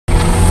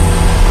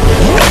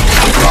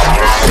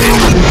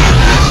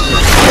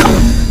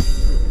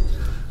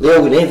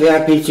Leone,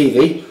 VIP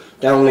TV,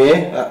 down here.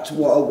 At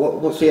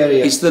what's the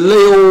area? It's the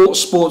Leal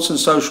Sports and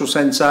Social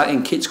Centre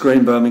in Kitts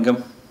Green,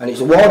 Birmingham. And it's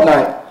award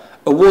night.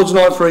 Awards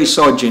night for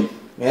Eastside Gym.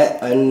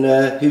 Yeah,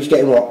 and who's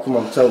getting what? Come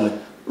on, tell me.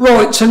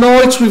 Right,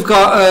 tonight we've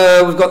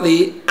got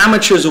the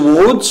Amateurs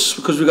Awards,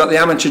 because we've got the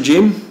amateur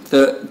gym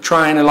that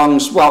train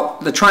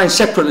they train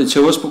separately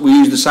to us, but we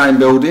use the same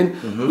building.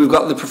 We've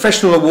got the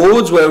Professional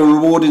Awards, where we're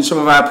rewarding some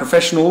of our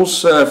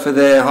professionals for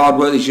their hard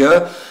work this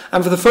year.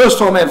 And for the first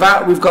time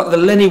ever, we've got the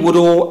Lenny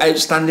Woodall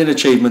Outstanding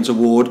Achievement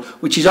Award,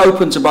 which is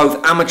open to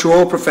both amateur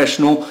or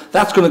professional.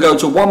 That's going to go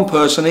to one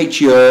person each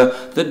year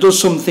that does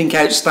something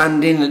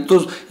outstanding. That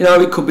does,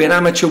 it could be an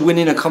amateur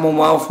winning a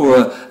Commonwealth or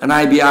an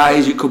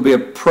ABAs. It could be a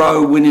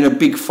pro winning a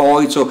big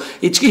fight, or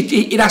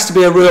it has to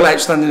be a real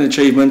outstanding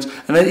achievement,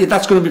 and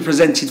that's going to be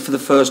presented for the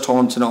first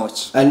time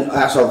tonight. And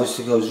that's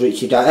obviously because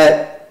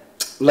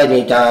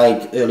Lenny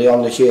died early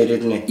on this year,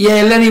 didn't he?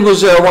 Yeah, Lenny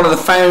was one of the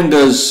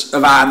founders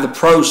of the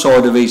pro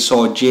side of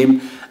Eastside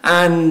Gym,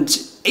 and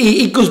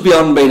it goes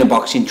beyond being a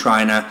boxing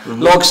trainer.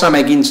 Like Sam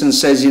Egginson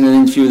says in an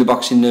interview with the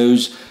Boxing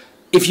News,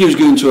 if you was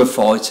going to a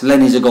fight,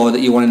 Lenny's the guy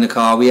that you want in the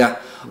car with you.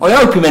 I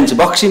hope he meant a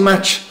boxing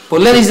match, but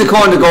Lenny's the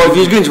kind of guy, if he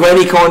was going to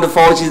any kind of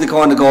fight, he's the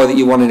kind of guy that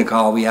you want in the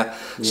car with you. Yeah.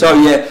 So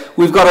yeah,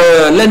 we've got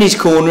a Lenny's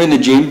Corner in the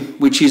gym,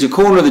 which is a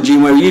corner of the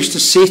gym where he used to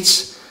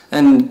sit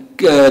and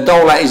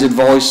dole out his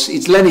advice.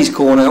 It's Lenny's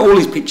Corner, all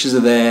his pictures are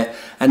there,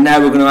 and now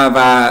we're going to have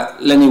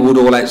our Lenny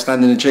Woodall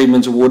Outstanding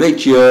Achievement Award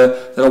each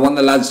year that I want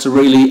the lads to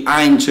really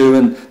aim to,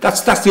 and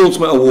that's the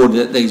ultimate award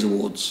at these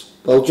awards.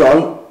 Well,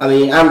 John, I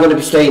mean, I'm going to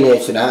be staying here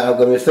tonight. I'm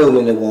going to be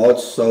filming the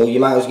awards, so you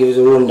might as well give us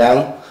a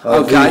rundown.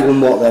 Okay.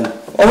 What then?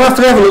 I'll have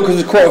to have a look because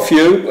there's quite a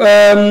few.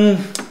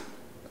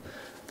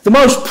 The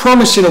most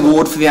promising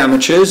award for the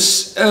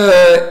amateurs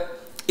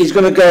is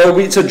going to go,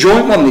 it's a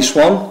joint one, this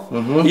one.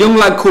 A young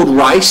lad called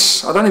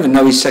Rice, I don't even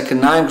know his second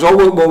name because I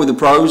work more with the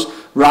pros,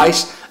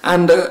 Rice,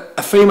 and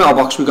a female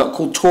boxer we got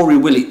called Tori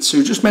Willits,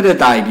 who just made her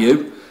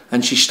debut,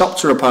 and she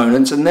stopped her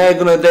opponents, and they're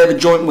the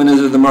joint winners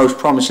of the most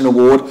promising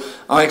award.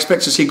 I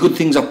expect to see good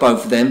things off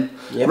both of them.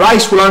 Yep.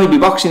 Rice will only be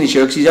boxing this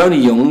year because he's only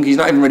young. He's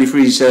not even ready for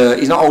his.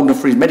 He's not old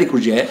enough for his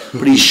medicals yet,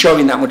 but he's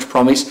showing that much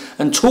promise.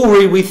 And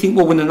Tori, we think,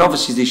 will win the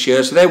novices this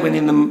year, so they're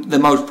winning the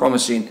most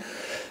promising.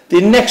 The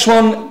next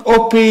one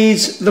up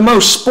is the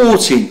most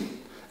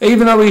sporting.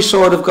 Even though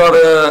Eastside have got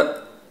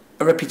a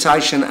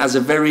reputation as a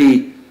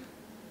very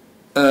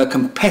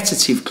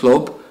competitive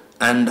club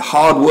and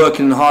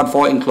hard-working and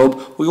hard-fighting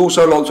club, we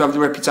also like to have the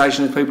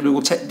reputation of people who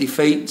will take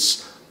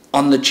defeats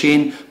on the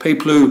chin,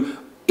 people who,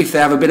 if they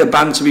have a bit of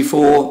banter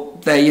before,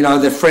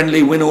 they're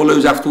friendly, win or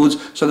lose afterwards.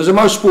 So there's a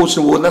most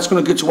sporting award, and that's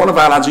going to go to one of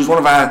our lads who's one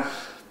of our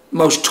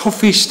most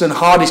toughest and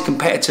hardest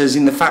competitors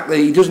in the fact that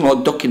he doesn't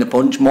like ducking a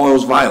punch,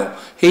 Miles Vale.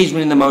 He's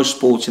winning the most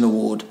sporting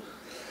award.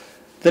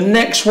 The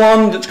next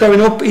one that's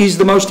going up is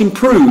the most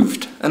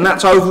improved, and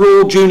that's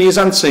overall juniors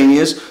and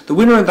seniors. The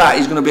winner of that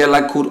is going to be a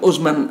lad called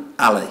Usman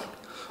Ali.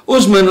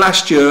 Usman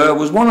last year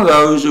was one of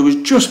those who was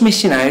just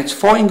missing out,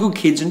 fighting good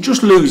kids and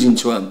just losing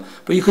to them.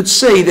 But you could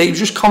see that it was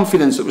just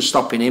confidence that was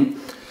stopping him.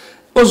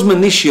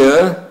 Usman this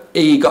year,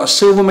 he got a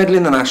silver medal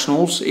in the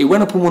Nationals, he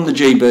went up and won the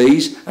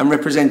GBs and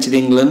represented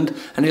England,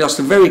 and he lost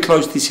a very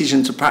close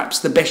decision to perhaps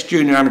the best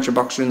junior amateur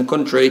boxer in the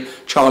country,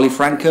 Charlie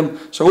Frankham.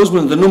 So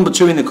Usman's the number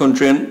 2 in the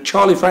country, and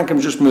Charlie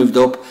Frankham's just moved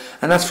up,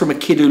 and that's from a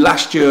kid who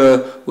last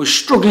year was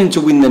struggling to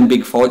win them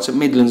big fights at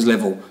Midlands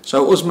level.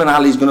 So Usman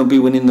Ali's going to be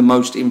winning the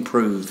most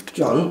improved.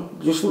 John,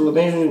 just for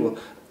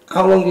the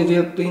how long have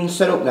you been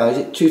set up now? Is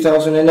it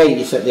 2008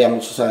 you set the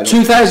amateur side up?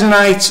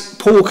 2008,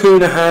 Paul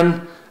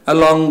Coonahan,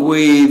 along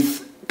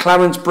with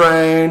Clarence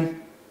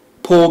Brown,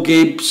 Paul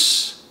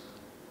Gibbs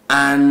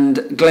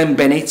and Glenn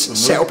Bennett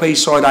set up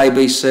Eastside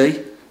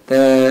ABC.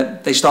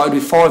 They started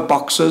with 5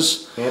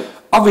 boxers. Yep.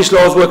 Obviously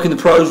I was working the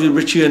pros with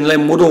Richie and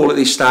Len Woodall at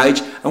this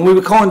stage, and we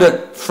were kind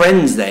of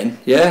friends then,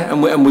 yeah,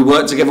 and we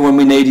worked together when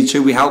we needed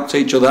to, we helped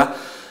each other.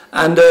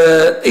 And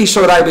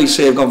Eastside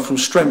ABC have gone from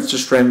strength to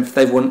strength.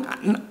 They've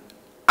won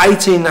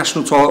 18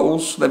 national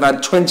titles, they've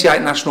had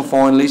 28 national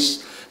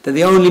finalists. They're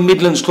the only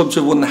Midlands club to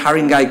have won the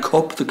Haringey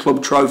Cup, the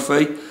club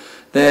trophy.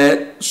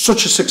 They're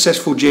such a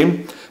successful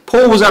gym.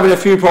 Paul was having a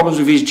few problems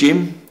with his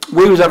gym.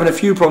 We was having a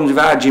few problems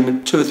with our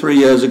gym 2 or 3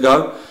 years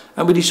ago,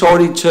 and we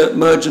decided to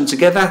merge them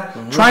together.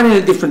 Training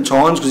at different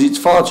times because it's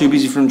far too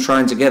busy for them to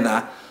train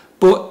together.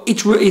 But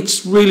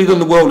it's really done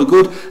the world of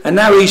good. And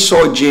now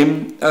Eastside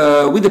Gym,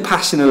 with the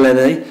passing of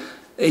Lenny,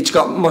 it's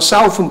got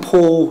myself and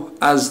Paul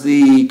as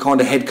the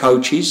kind of head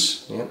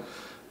coaches. Yep.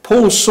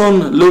 Paul's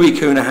son, Louis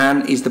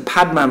Coonahan, is the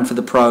pad man for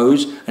the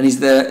pros, and he's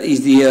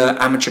the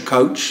amateur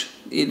coach,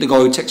 the guy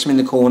who takes him in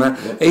the corner.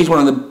 Yep. He's one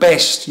of the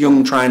best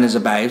young trainers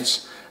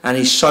about, and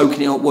he's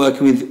soaking it up,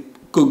 working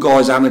with good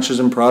guys, amateurs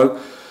and pro.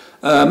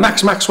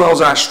 Max Maxwell's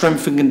our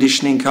strength and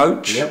conditioning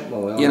coach. Yep,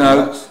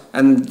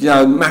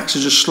 well, Max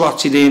has just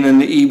slotted in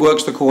and he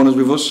works the corners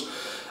with us.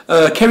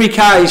 Kerry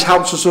Kay's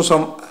helps us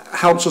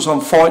helps us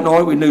on fight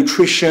night with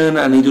nutrition,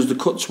 and he does the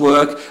cuts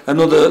work.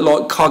 Another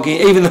like cog,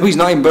 even though he's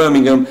not in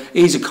Birmingham,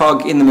 he's a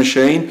cog in the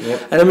machine.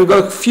 Yep. And then we've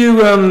got a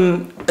few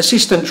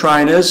assistant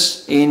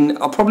trainers in.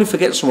 I'll probably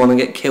forget someone and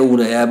get killed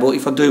here, but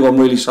if I do, I'm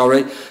really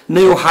sorry.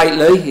 Neil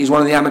Haitley, he's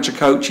one of the amateur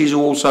coaches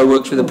who also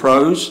works with the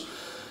pros.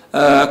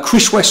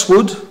 Chris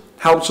Westwood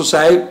helps us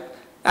out.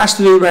 Has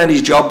to do it around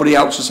his job, but he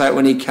helps us out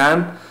when he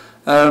can.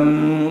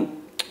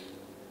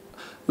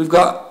 We've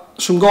got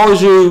some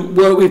guys who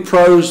work with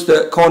pros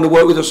that kind of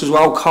work with us as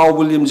well. Carl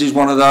Williams is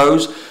one of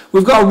those.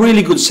 We've got a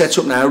really good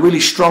setup now, a really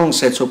strong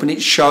setup, and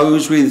it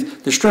shows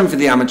with the strength of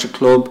the amateur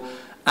club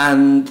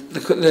and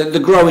the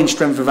growing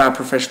strength of our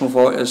professional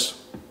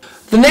fighters.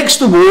 The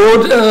next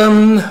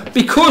award,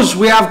 because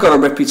we have got a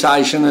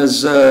reputation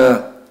as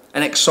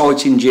an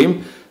exciting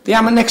gym, the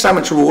next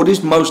amateur award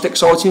is Most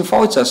Exciting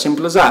Fighter,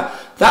 simple as that.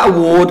 That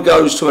award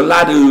goes to a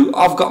lad who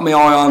I've got my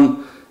eye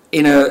on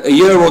in a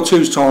year or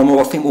two's time, who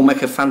I think will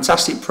make a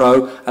fantastic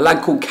pro, a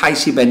lad called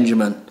Casey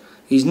Benjamin.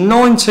 He's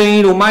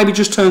 19 or maybe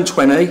just turned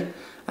 20,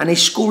 and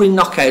he's scoring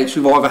knockouts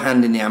with either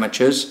hand in the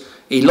amateurs.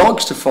 He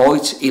likes to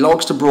fight, he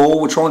likes to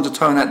brawl. We're trying to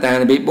tone that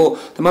down a bit,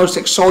 but the most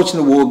exciting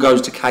award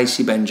goes to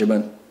Casey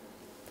Benjamin.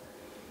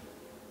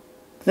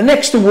 The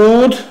next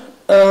award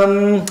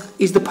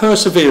is the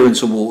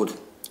Perseverance Award.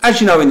 As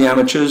you know, in the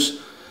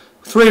amateurs,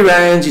 3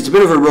 rounds, it's a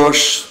bit of a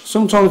rush.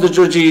 Sometimes the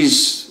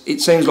judges,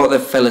 it seems like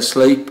they've fell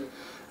asleep.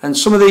 And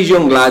some of these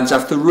young lads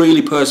have to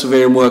really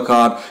persevere and work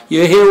hard.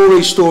 You hear all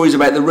these stories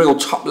about the real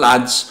top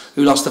lads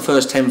who lost the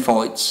first 10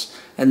 fights,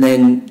 and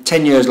then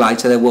 10 years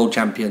later they're world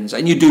champions.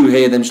 And you do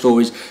hear them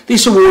stories.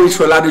 This award is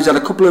for a lad who's had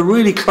a couple of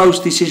really close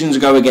decisions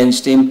go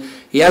against him.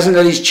 He hasn't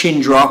let his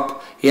chin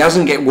drop. He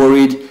hasn't get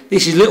worried.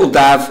 This is little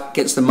Dav,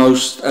 gets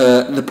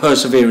the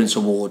Perseverance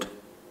Award.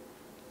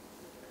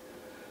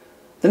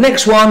 The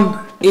next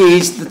one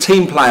is the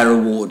Team Player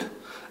Award.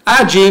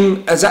 Our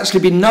gym has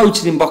actually been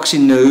noted in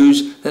Boxing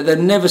News that they've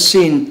never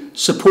seen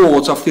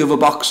support off the other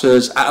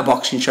boxers at a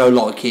boxing show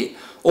like it.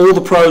 All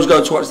the pros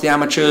go to watch the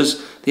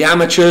amateurs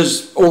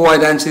all the way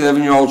down to the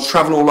 11-year-olds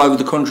travel all over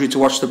the country to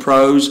watch the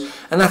pros,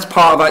 and that's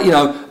part of that, you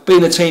know,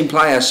 being a team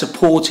player,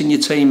 supporting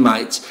your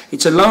teammates.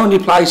 It's a lonely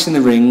place in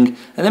the ring,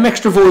 and them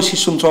extra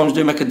voices sometimes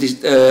do make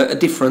a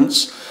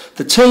difference.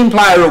 The Team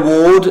Player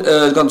Award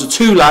has gone to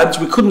 2 lads.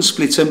 We couldn't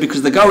split them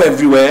because they go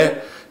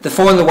everywhere. They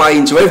find their way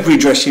into every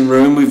dressing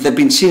room. They've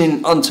been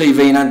seen on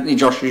TV in Anthony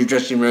Joshua's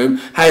dressing room.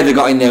 How they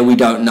got in there, we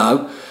don't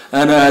know.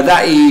 And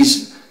that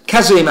is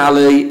Kazim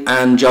Ali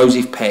and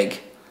Joseph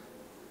Pegg.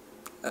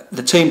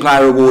 The Team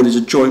Player Award is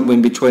a joint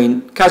win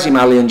between Kazim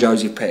Ali and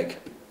Joseph Pegg.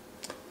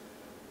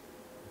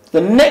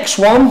 The next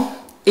one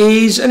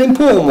is an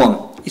important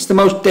one. It's the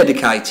Most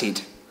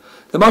Dedicated.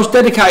 The Most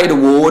Dedicated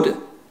Award,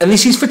 and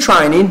this is for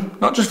training,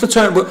 not just for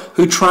turn, but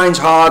who trains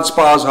hard,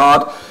 spars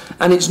hard.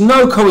 And it's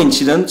no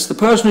coincidence, the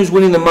person who's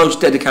winning the Most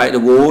Dedicated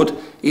Award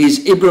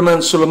is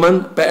Ibrahim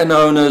Suleiman, better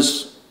known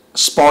as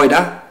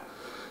Spider.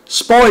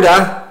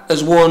 Spider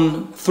has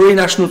won 3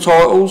 national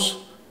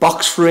titles,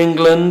 boxed for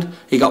England,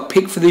 he got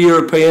picked for the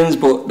Europeans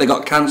but they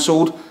got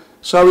cancelled.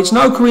 So it's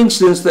no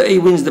coincidence that he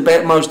wins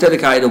the Most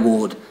Dedicated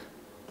Award.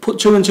 Put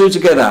 2 and 2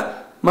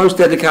 together, Most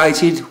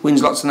Dedicated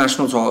wins lots of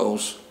national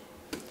titles.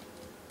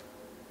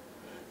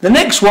 The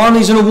next one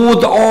is an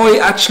award that I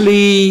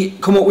actually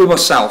come up with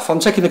myself. I'm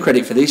taking the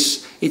credit for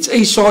this. It's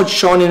Eastside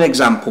Shining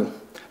Example.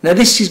 Now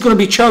this is going to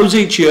be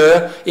chosen each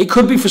year. It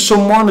could be for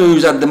someone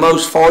who's had the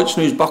most fights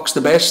and who's boxed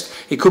the best.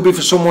 It could be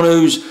for someone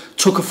who's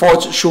took a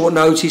fight at short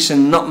notice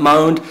and not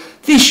moaned.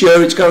 This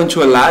year it's going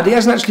to a lad. He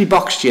hasn't actually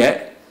boxed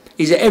yet.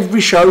 He's at every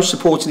show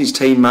supporting his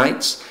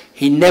teammates.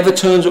 He never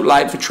turns up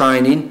late for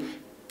training.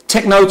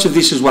 Take note of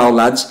this as well,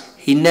 lads.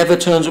 He never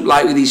turns up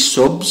late with his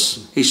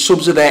subs. His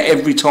subs are there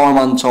every time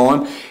on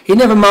time. He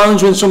never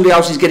moans when somebody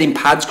else is getting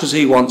pads because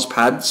he wants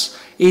pads.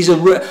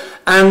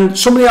 And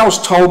somebody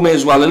else told me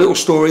as well a little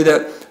story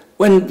that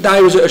when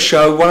they was at a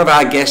show, one of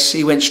our guests,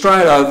 he went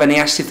straight over and he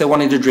asked if they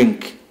wanted a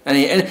drink.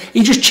 And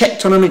he just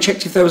checked on them and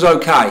checked if they was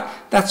okay.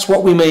 That's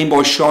what we mean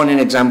by shining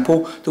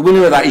example. The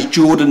winner of that is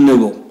Jordan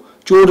Newell.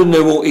 Jordan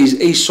Newell is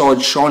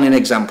Eastside's shining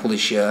example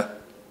this year.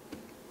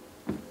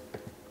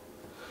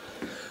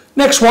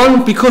 Next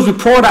one, because we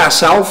pride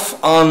ourselves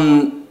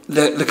on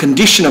the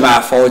condition of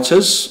our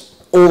fighters,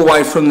 all the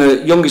way from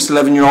the youngest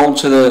 11-year-old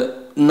to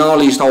the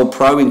gnarliest old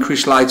pro in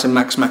Chris Late and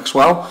Max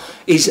Maxwell,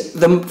 is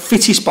the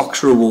Fittest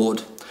Boxer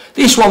Award.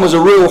 This one was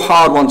a real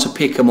hard one to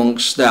pick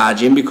amongst our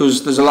gym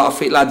because there's a lot of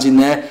fit lads in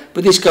there,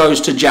 but this goes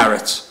to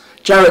Jarrett.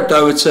 Jarrett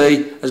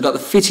Doherty has got the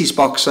fittest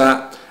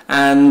boxer,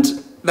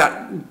 and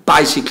that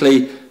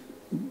basically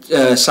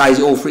says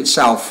it all for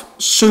itself.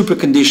 Super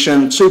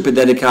conditioned, super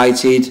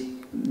dedicated.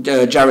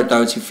 Jarrett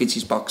Doherty,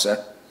 fittest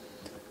boxer.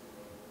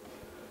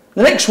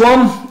 The next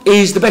one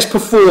is the best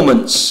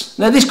performance.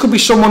 Now this could be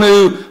someone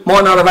who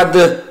might have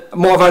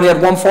only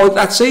had 1 fight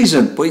that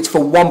season, but it's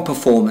for 1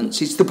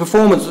 performance. It's the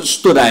performance that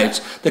stood out.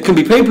 There can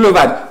be people who have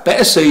had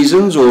better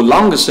seasons or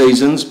longer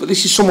seasons, but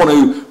this is someone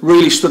who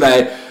really stood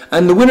out.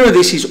 And the winner of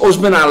this is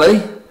Usman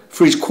Ali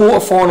for his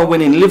quarter-final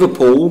win in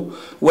Liverpool,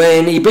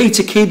 when he beat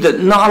a kid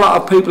that not a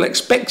lot of people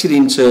expected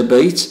him to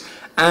beat,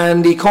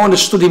 and he kind of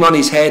stood him on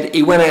his head.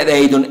 He went out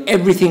there, he done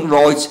everything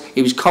right,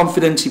 he was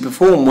confident, he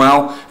performed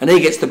well, and he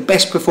gets the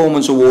best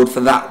performance award for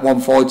that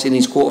one fight in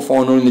his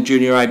quarter-final in the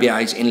junior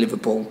ABAs in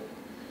Liverpool.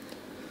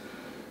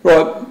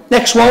 Right,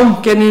 next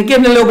one, getting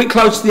a little bit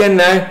close to the end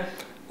now,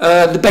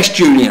 the best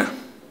junior.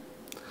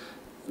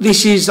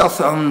 This is,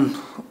 I'm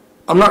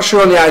not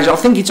sure on the age, I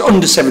think it's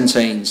under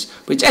 17s,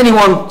 but it's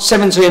anyone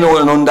 17 or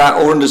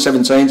under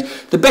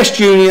 17s. The best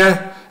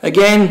junior,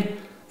 again,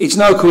 it's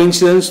no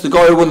coincidence, the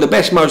guy who won the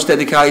best most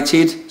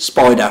dedicated,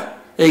 Spider.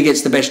 He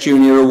gets the best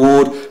junior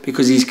award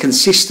because he's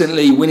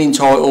consistently winning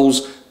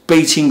titles,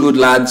 beating good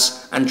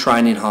lads and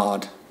training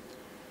hard.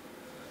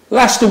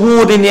 Last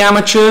award in the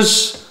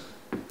amateurs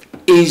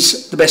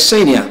is the best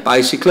senior,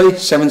 basically,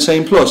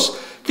 17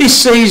 plus.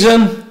 This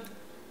season,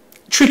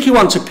 tricky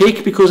one to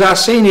pick because our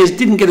seniors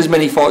didn't get as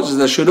many fights as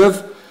they should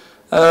have.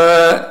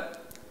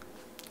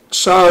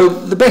 So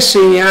the best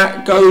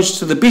senior goes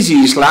to the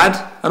busiest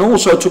lad and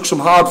also took some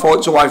hard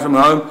fights away from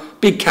home,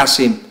 Big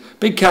Cassim.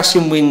 Big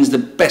Cassim wins the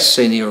best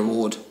senior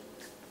award.